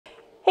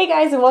Hey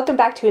guys, and welcome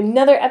back to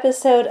another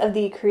episode of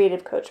the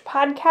Creative Coach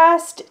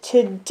Podcast.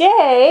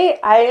 Today,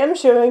 I am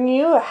showing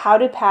you how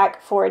to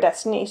pack for a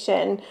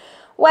destination,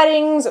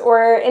 weddings,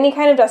 or any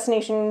kind of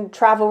destination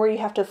travel where you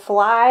have to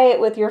fly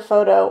with your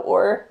photo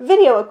or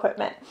video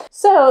equipment.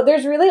 So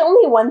there's really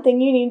only one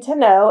thing you need to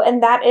know,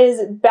 and that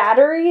is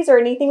batteries or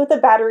anything with a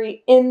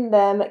battery in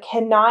them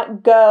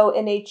cannot go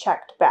in a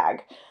checked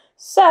bag.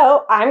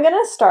 So I'm going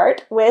to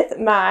start with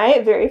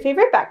my very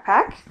favorite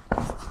backpack.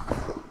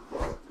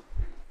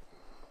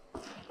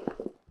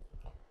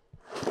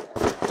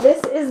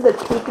 This is the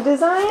Peak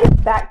Design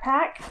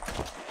backpack.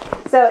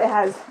 So it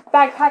has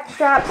backpack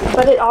straps,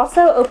 but it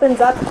also opens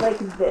up like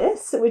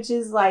this, which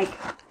is like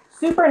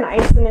super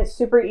nice and it's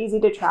super easy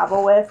to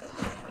travel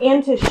with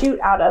and to shoot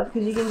out of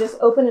because you can just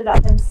open it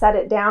up and set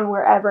it down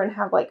wherever and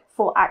have like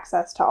full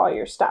access to all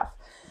your stuff.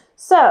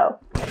 So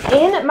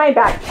in my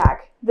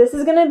backpack, this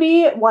is going to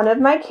be one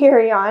of my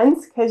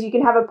carry-ons because you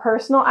can have a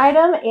personal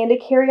item and a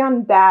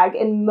carry-on bag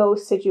in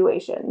most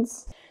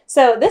situations.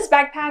 So this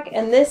backpack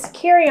and this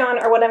carry-on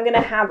are what I'm going to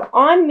have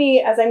on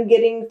me as I'm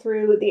getting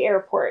through the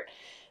airport.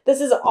 This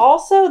is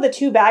also the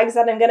two bags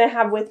that I'm going to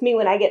have with me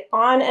when I get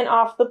on and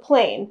off the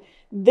plane.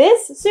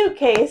 This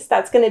suitcase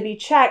that's going to be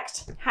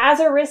checked has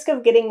a risk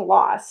of getting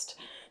lost.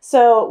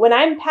 So when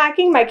I'm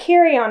packing my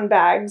carry-on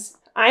bags,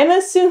 I'm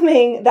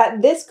assuming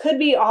that this could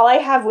be all I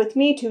have with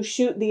me to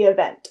shoot the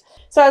event.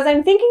 So as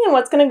I'm thinking on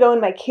what's going to go in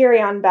my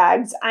carry-on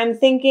bags, I'm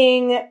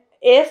thinking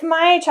if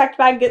my checked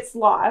bag gets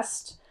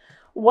lost,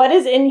 what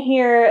is in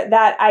here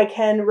that I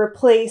can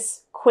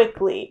replace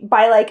quickly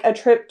by like a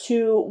trip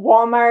to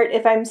Walmart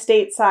if I'm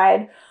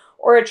stateside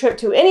or a trip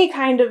to any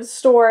kind of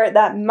store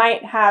that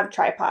might have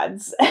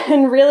tripods.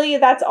 And really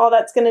that's all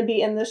that's going to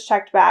be in this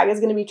checked bag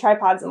is going to be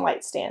tripods and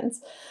light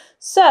stands.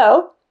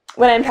 So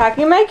when I'm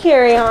packing my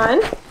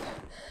carry-on,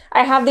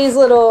 I have these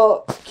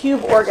little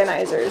cube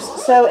organizers.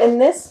 So in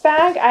this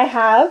bag, I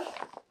have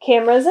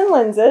cameras and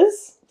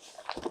lenses.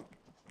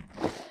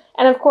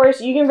 And of course,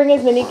 you can bring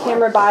as many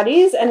camera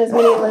bodies and as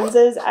many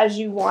lenses as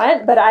you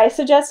want, but I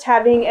suggest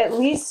having at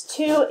least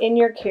 2 in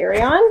your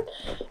carry-on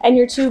and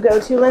your 2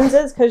 go-to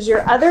lenses because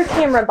your other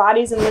camera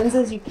bodies and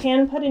lenses you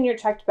can put in your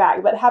checked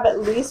bag, but have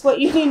at least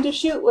what you need to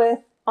shoot with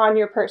on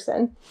your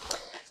person.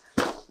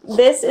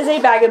 This is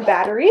a bag of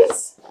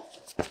batteries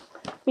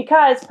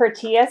because per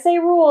TSA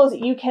rules,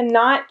 you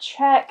cannot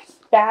check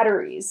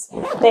batteries.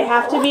 They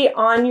have to be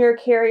on your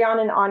carry-on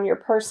and on your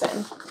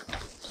person.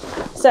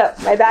 So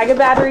my bag of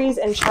batteries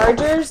and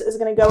chargers is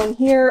going to go in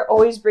here.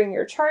 Always bring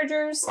your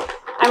chargers.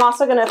 I'm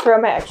also going to throw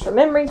my extra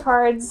memory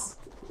cards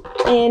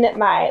in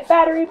my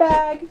battery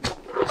bag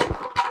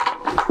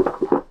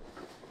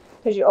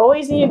because you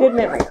always need a good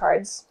memory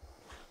cards.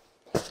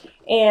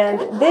 And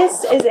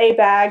this is a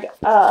bag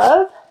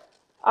of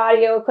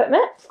audio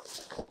equipment.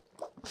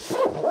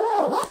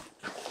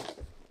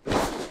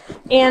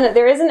 And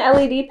there is an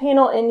LED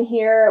panel in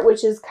here,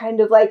 which is kind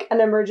of like an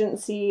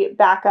emergency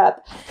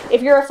backup.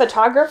 If you're a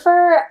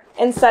photographer,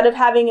 instead of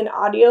having an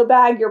audio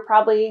bag, you're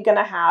probably going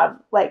to have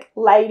like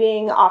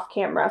lighting,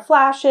 off-camera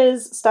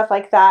flashes, stuff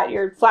like that,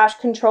 your flash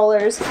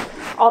controllers,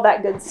 all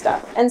that good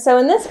stuff. And so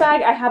in this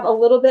bag, I have a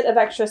little bit of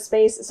extra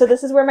space. So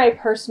this is where my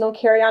personal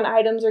carry-on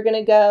items are going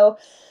to go.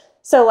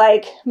 So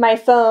like my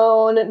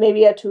phone,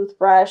 maybe a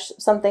toothbrush,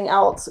 something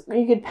else.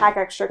 You could pack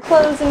extra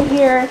clothes in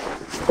here.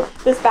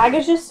 This bag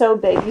is just so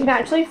big. You can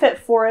actually fit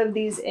 4 of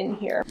these in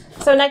here.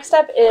 So next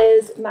up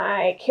is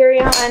my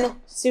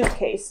carry-on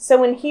suitcase.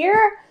 So in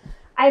here,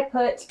 I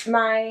put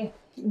my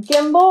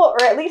gimbal,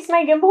 or at least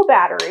my gimbal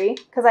battery,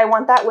 because I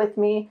want that with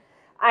me.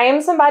 I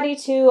am somebody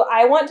too,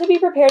 I want to be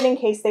prepared in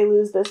case they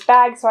lose this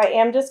bag, so I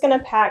am just gonna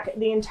pack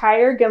the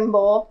entire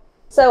gimbal.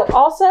 So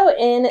also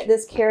in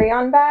this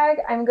carry-on bag,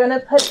 I'm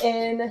gonna put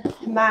in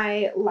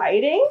my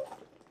lighting.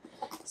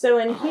 So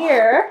in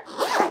here,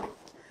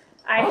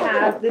 I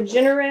have the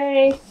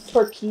Genere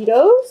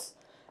torpedoes,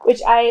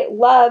 which I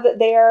love.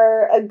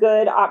 They're a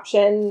good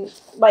option,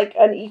 like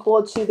an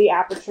equal to the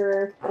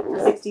Aperture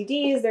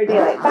 60Ds. They're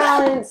daylight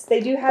balanced. They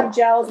do have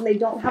gels and they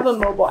don't have a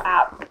mobile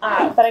app,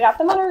 but I got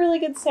them on a really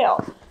good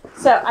sale.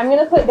 So I'm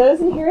going to put those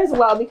in here as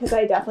well because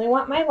I definitely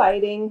want my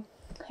lighting.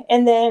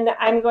 And then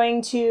I'm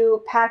going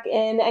to pack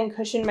in and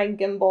cushion my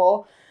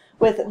gimbal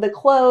with the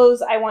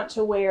clothes I want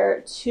to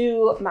wear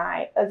to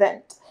my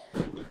event.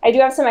 I do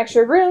have some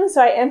extra room,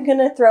 so I am going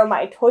to throw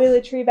my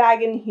toiletry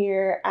bag in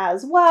here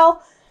as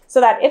well,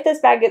 so that if this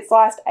bag gets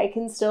lost, I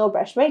can still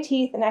brush my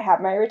teeth and I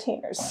have my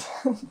retainers.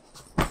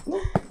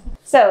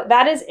 So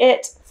that is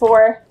it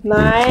for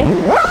my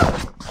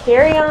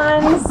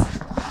carry-ons.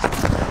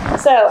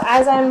 So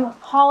as I'm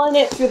hauling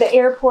it through the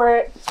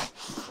airport,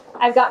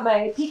 I've got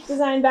my Peak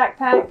Design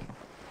backpack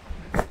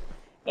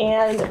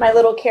and my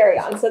little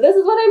carry-on. So this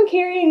is what I'm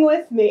carrying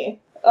with me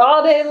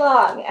all day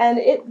long, and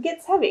it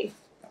gets heavy.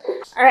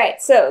 All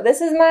right, so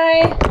this is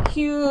my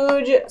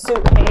huge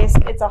suitcase.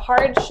 It's a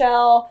hard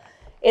shell.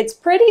 It's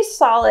pretty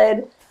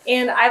solid.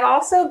 And I've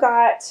also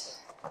got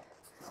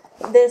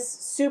this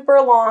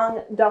super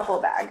long duffel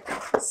bag.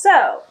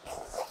 So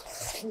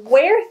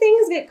where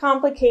things get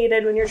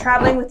complicated when you're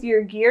traveling with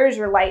your gear is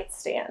your light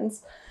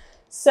stands.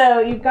 So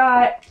you've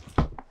got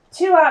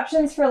two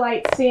options for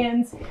light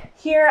stands.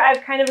 Here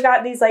I've kind of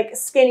got these like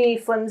skinny,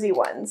 flimsy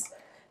ones.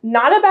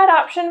 Not a bad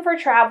option for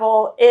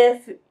travel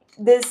if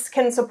this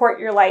can support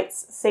your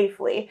lights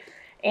safely.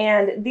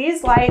 And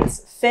these lights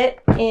fit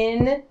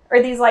in,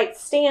 or these light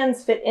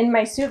stands fit in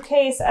my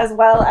suitcase as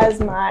well as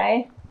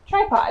my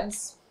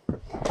tripods.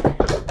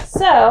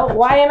 So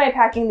why am I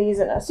packing these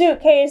in a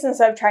suitcase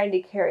instead of trying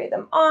to carry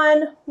them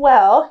on?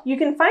 Well, you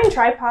can find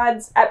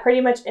tripods at pretty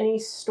much any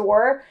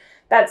store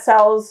that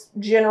sells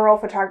general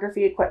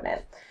photography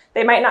equipment.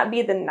 They might not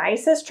be the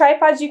nicest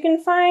tripods you can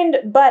find,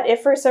 but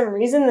if for some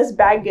reason this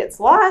bag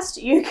gets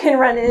lost, you can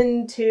run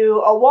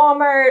into a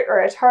Walmart or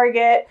a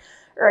Target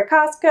or a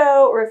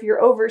Costco, or if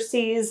you're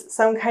overseas,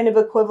 some kind of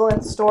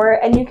equivalent store,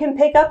 and you can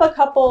pick up a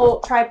couple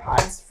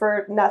tripods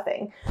for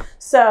nothing.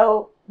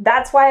 So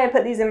that's why I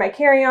put these in my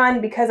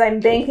carry-on, because I'm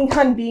banking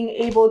on being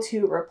able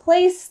to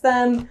replace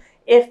them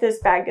if this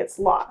bag gets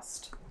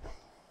lost.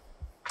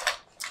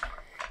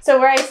 So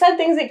where I said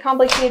things get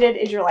complicated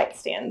is your light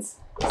stands.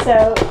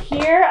 So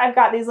here I've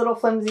got these little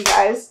flimsy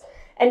guys,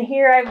 and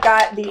here I've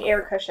got the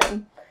air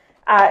cushion.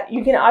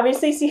 You can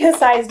obviously see a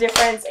size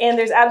difference, and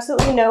there's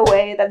absolutely no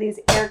way that these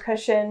air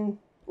cushion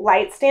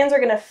light stands are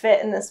going to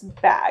fit in this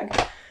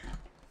bag.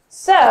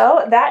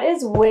 So that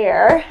is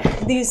where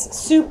these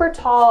super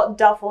tall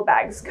duffel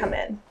bags come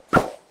in.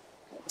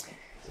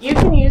 You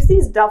can use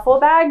these duffel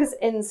bags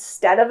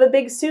instead of a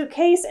big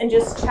suitcase and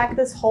just check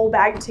this whole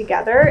bag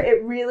together.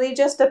 It really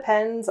just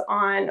depends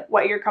on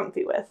what you're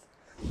comfy with.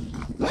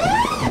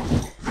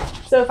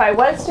 So if I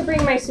was to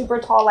bring my super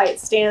tall light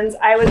stands,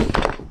 I would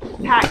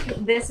pack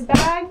this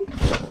bag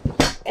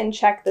and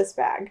check this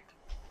bag.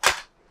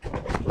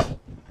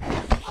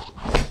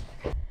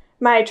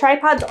 My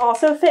tripods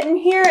also fit in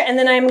here, and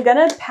then I'm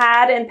gonna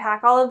pad and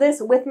pack all of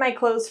this with my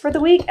clothes for the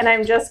week, and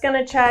I'm just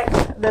gonna check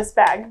this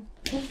bag.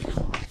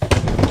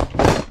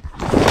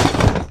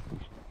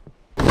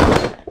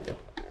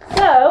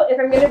 So if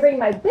I'm gonna bring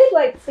my big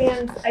light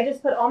stands, I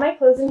just put all my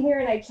clothes in here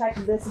and I check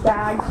this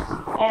bag,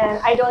 and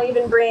I don't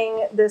even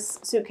bring this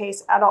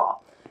suitcase at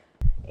all.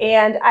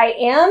 And I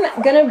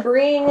am gonna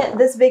bring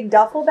this big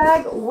duffel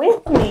bag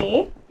with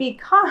me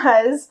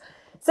because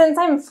since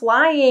I'm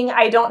flying,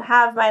 I don't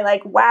have my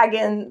like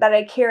wagon that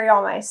I carry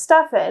all my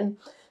stuff in.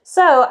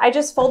 So I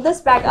just fold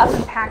this bag up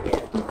and pack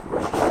it.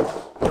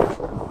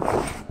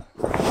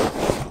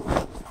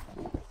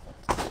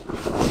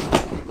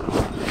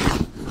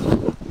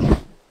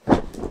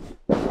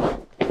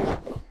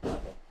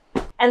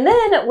 And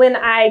then when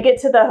I get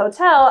to the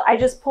hotel, I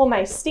just pull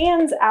my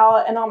stands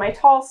out and all my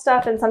tall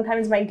stuff and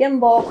sometimes my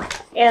gimbal.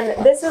 And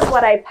this is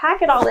what I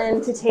pack it all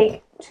in to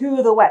take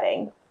to the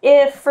wedding.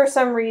 If for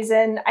some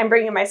reason I'm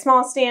bringing my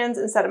small stands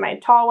instead of my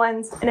tall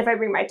ones, and if I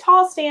bring my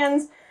tall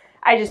stands,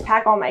 I just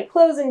pack all my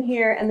clothes in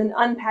here and then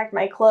unpack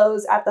my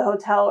clothes at the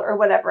hotel or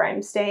whatever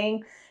I'm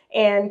staying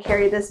and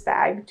carry this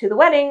bag to the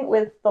wedding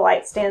with the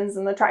light stands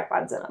and the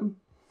tripods in them.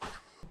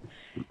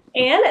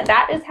 And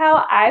that is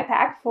how I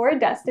pack for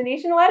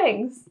destination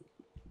weddings.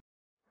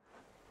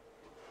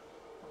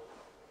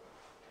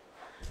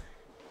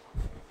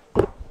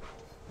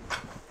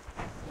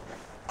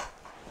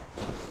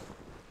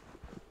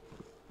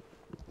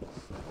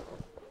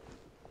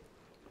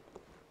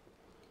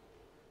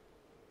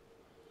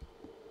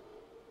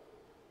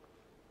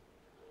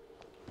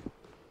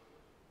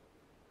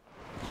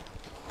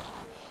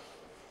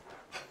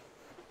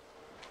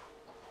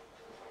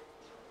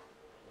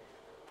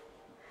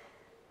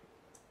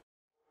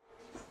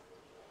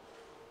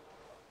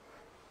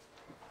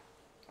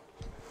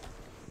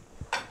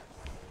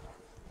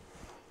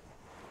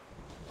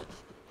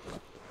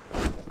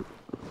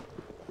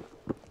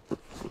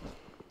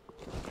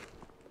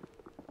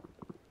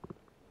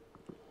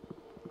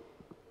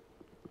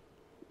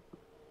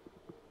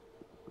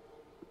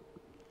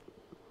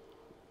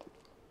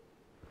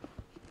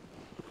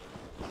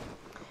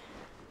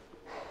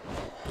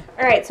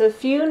 All right, so a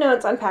few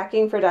notes on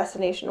packing for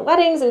destination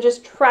weddings and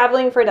just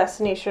traveling for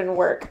destination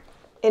work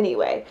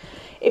anyway.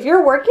 If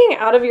you're working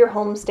out of your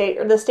home state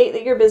or the state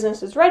that your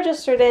business is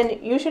registered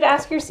in, you should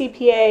ask your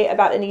CPA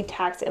about any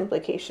tax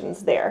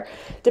implications there.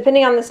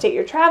 Depending on the state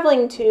you're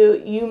traveling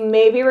to, you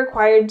may be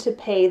required to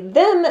pay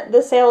them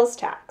the sales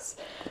tax.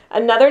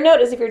 Another note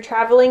is if you're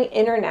traveling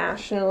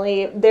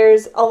internationally,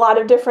 there's a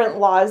lot of different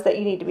laws that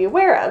you need to be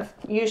aware of.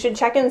 You should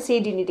check and see,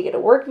 do you need to get a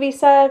work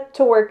visa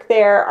to work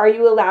there? Are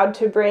you allowed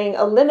to bring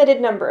a limited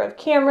number of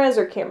cameras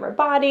or camera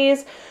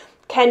bodies?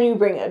 Can you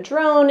bring a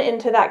drone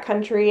into that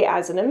country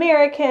as an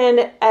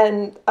American,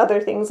 and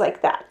other things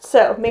like that?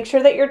 So make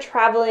sure that you're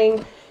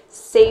traveling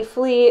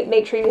safely.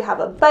 Make sure you have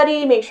a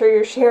buddy. Make sure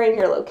you're sharing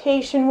your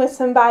location with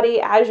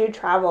somebody as you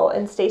travel,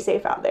 and stay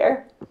safe out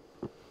there.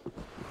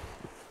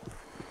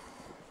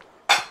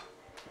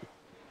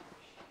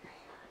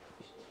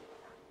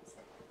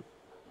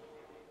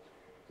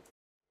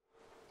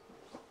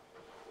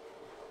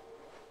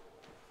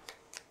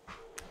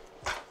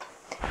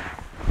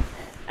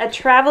 A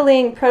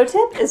traveling pro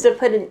tip is to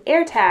put an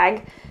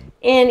AirTag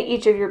in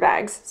each of your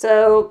bags.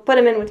 So put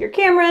them in with your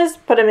cameras,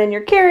 put them in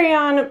your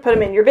carry-on, put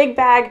them in your big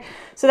bag,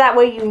 so that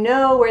way you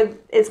know where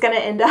it's going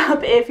to end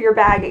up if your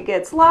bag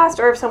gets lost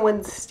or if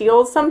someone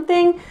steals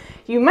something.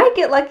 You might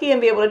get lucky and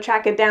be able to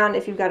track it down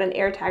if you've got an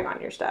air tag on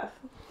your stuff.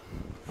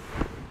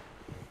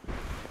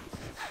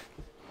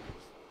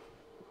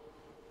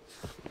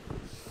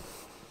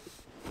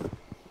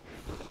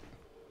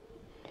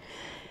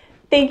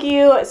 Thank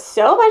you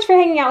so much for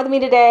hanging out with me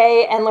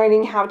today and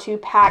learning how to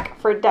pack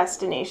for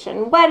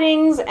destination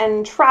weddings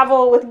and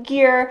travel with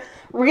gear.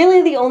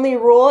 Really, the only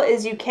rule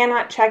is you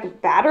cannot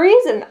check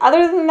batteries, and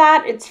other than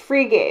that, it's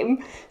free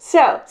game.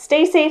 So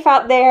stay safe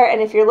out there,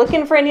 and if you're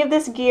looking for any of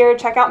this gear,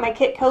 check out my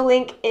Kitco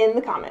link in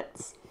the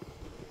comments.